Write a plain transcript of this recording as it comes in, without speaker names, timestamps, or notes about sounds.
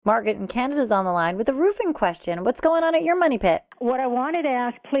Margaret in Canada's on the line with a roofing question. What's going on at your money pit? What I wanted to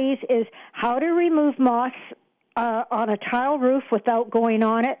ask, please, is how to remove moss on a tile roof without going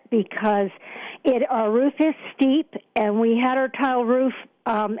on it, because our roof is steep, and we had our tile roof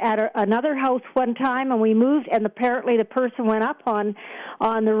at another house one time, and we moved, and apparently the person went up on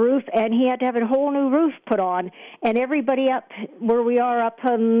the roof, and he had to have a whole new roof put on. And everybody up where we are up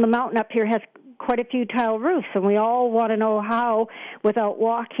on the mountain up here has quite a few tile roofs, and we all want to know how without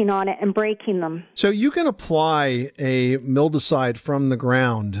walking on it and breaking them. So you can apply a mildewcide from the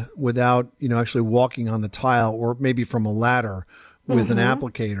ground without, actually walking on the tile, or maybe from a ladder with an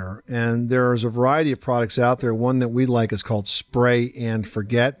applicator. And there's a variety of products out there. One that we like is called Spray and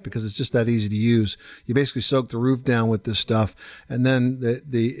Forget, because it's just that easy to use. You basically soak the roof down with this stuff, and then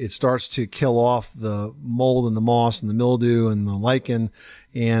it starts to kill off the mold and the moss and the mildew and the lichen,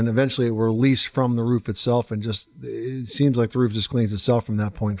 and eventually it will release from the roof itself, and it seems like the roof just cleans itself from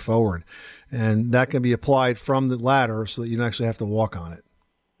that point forward. And that can be applied from the ladder so that you don't actually have to walk on it.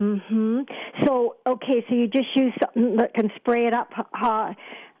 So you just use something that can spray it up,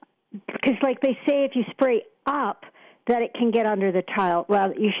 because like they say, if you spray up, that it can get under the tile.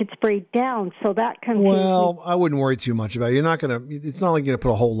 Rather, you should spray down, so that can. Well, I wouldn't worry too much about it. It's not like you're gonna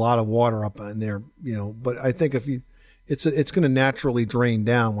put a whole lot of water up in there, But I think it's going to naturally drain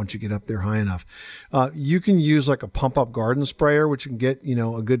down once you get up there high enough. You can use like a pump up garden sprayer, which can get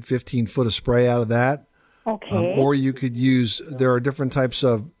a good 15 foot of spray out of that. Okay. Or you could there are different types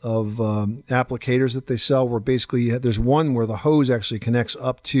of applicators that they sell, where basically there's one where the hose actually connects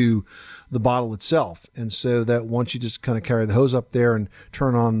up to the bottle itself. And so that once you just kind of carry the hose up there and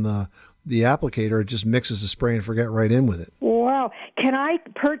turn on the applicator, it just mixes the spray and forget right in with it. Wow. Can I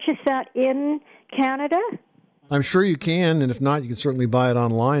purchase that in Canada? I'm sure you can. And if not, you can certainly buy it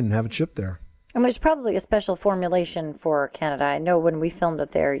online and have it shipped there. And there's probably a special formulation for Canada. I know when we filmed up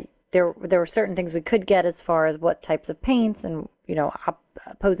there were certain things we could get as far as what types of paints and,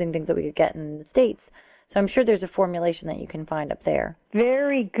 opposing things that we could get in the States. So I'm sure there's a formulation that you can find up there.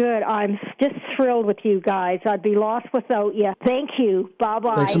 Very good. I'm just thrilled with you guys. I'd be lost without you. Thank you.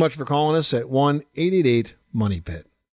 Bye-bye. Thanks so much for calling us at 1-888-MONEY-PIT.